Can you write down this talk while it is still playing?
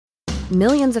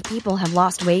Millions of people have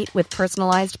lost weight with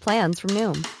personalized plans from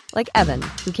Noom. Like Evan,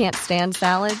 who can't stand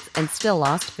salads and still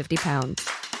lost 50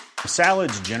 pounds.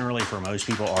 Salads generally for most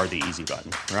people are the easy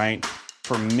button, right?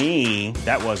 For me,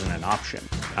 that wasn't an option.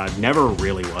 I never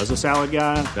really was a salad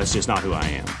guy. That's just not who I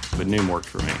am. But Noom worked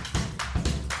for me.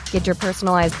 Get your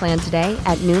personalized plan today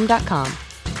at Noom.com.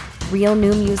 Real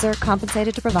Noom user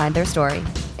compensated to provide their story.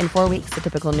 In 4 weeks, the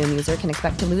typical Noom user can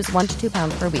expect to lose 1 to 2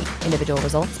 pounds per week. Individual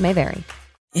results may vary.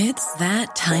 It's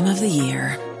that time of the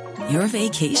year. Your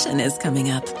vacation is coming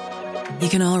up. You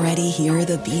can already hear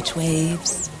the beach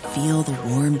waves, feel the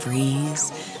warm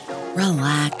breeze,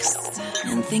 relax,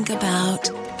 and think about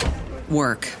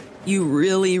work. You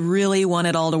really, really want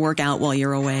it all to work out while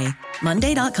you're away.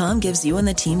 Monday.com gives you and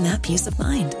the team that peace of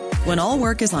mind. When all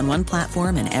work is on one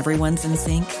platform and everyone's in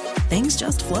sync, things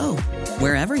just flow.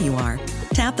 Wherever you are,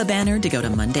 tap the banner to go to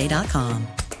Monday.com.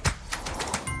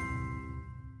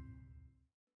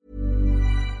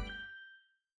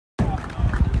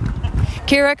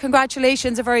 Ciara,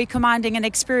 congratulations. A very commanding and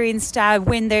experienced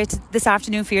win there this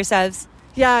afternoon for yourselves.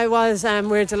 Yeah, I was.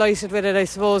 We're delighted with it. I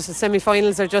suppose the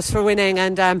semi-finals are just for winning,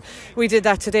 and we did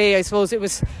that today. I suppose it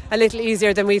was a little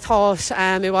easier than we thought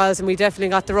it was, and we definitely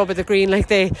got the rub of the green. Like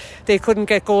they couldn't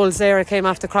get goals there. It came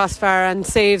off the crossbar and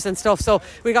saves and stuff. So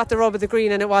we got the rub of the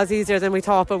green, and it was easier than we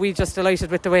thought. But we just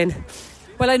delighted with the win.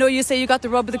 Well, I know you say you got the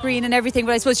rub of the green and everything,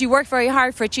 but I suppose you worked very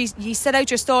hard for it. You set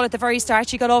out your stall at the very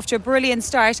start. You got off to a brilliant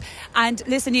start. And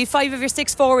listen, you 5 of your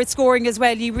 6 forwards scoring as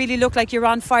well. You really look like you're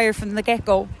on fire from the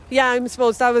get-go. Yeah, I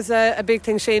suppose that was a big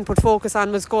thing Shane put focus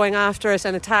on, was going after it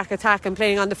and attack and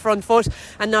playing on the front foot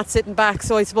and not sitting back.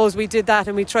 So I suppose we did that,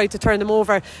 and we tried to turn them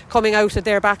over coming out of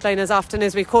their backline as often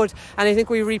as we could, and I think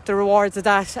we reaped the rewards of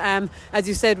that. As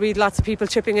you said, we had lots of people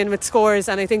chipping in with scores,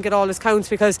 and I think it always counts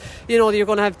because they're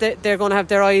going to have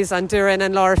their eyes on Duran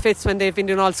and Laura Fitz when they've been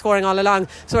doing all scoring all along.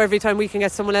 So every time we can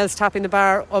get someone else tapping the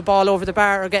bar or ball over the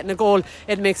bar or getting a goal,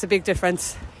 it makes a big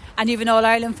difference. And you've an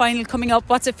All-Ireland final coming up.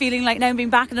 What's it feeling like now being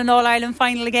back in an All-Ireland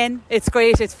final again? It's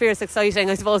great, it's fierce, exciting.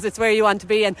 I suppose it's where you want to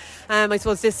be, and I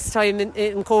suppose this time in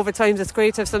COVID times it's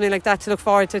great to have something like that to look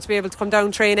forward to be able to come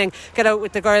down training, get out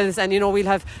with the girls, and we'll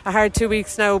have a hard 2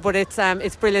 weeks now, but it's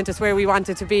brilliant. It's where we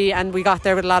wanted to be, and we got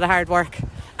there with a lot of hard work.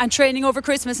 And training over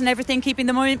Christmas and everything, keeping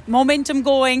the momentum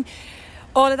going.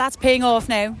 All of that's paying off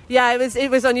now. Yeah,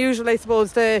 it was unusual, I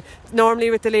suppose. Normally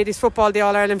with the ladies football, the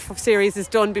All-Ireland series is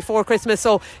done before Christmas,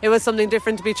 so it was something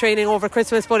different to be training over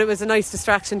Christmas, but it was a nice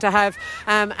distraction to have,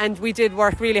 and we did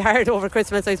work really hard over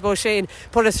Christmas. I suppose Shane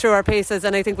put us through our paces,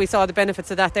 and I think we saw the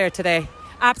benefits of that there today.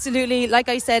 Absolutely. Like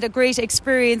I said, a great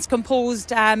experience,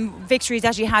 composed victory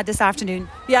that you had this afternoon.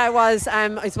 Yeah, it was.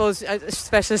 I suppose a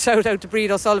special shout out to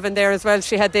Bríd O'Sullivan there as well.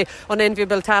 She had the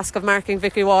unenviable task of marking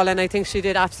Vicky Wall, and I think she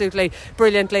did absolutely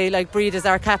brilliantly. Like, Bríd is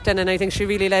our captain, and I think she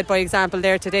really led by example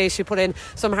there today. She put in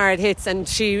some hard hits, and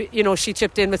she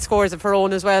chipped in with scores of her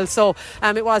own as well. So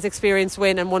it was experienced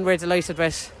win, and one we're delighted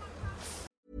with.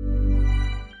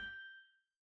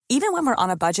 Even when we're on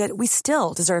a budget, we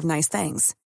still deserve nice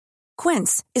things.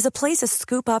 Quince is a place to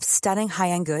scoop up stunning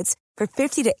high-end goods for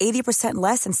 50 to 80%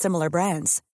 less than similar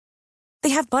brands. They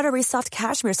have buttery soft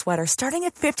cashmere sweaters starting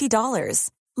at $50,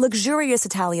 luxurious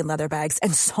Italian leather bags,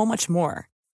 and so much more.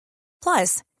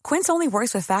 Plus, Quince only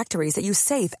works with factories that use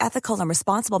safe, ethical, and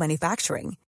responsible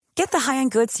manufacturing. Get the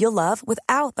high-end goods you'll love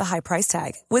without the high price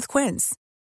tag with Quince.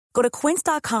 Go to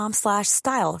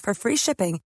quince.com/style for free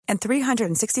shipping and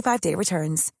 365-day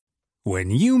returns.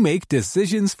 When you make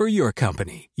decisions for your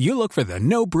company, you look for the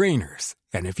no-brainers.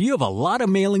 And if you have a lot of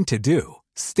mailing to do,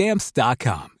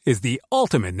 Stamps.com is the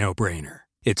ultimate no-brainer.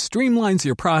 It streamlines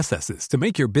your processes to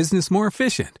make your business more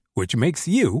efficient, which makes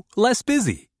you less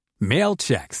busy. Mail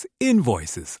checks,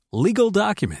 invoices, legal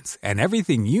documents, and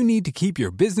everything you need to keep your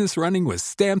business running with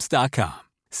Stamps.com.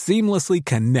 Seamlessly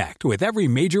connect with every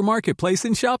major marketplace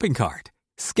and shopping cart.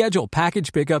 Schedule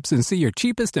package pickups and see your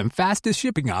cheapest and fastest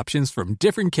shipping options from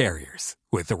different carriers,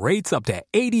 with rates up to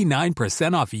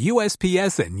 89% off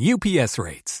USPS and UPS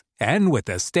rates. And with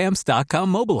the Stamps.com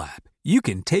mobile app, you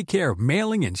can take care of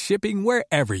mailing and shipping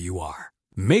wherever you are.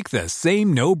 Make the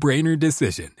same no-brainer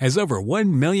decision as over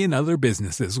 1 million other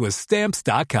businesses with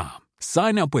Stamps.com.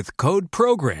 Sign up with code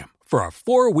PROGRAM for a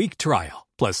 4-week trial,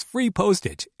 plus free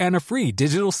postage and a free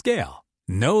digital scale.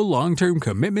 No long-term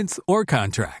commitments or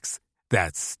contracts.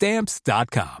 That's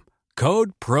Stamps.com.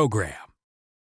 Code PROGRAM.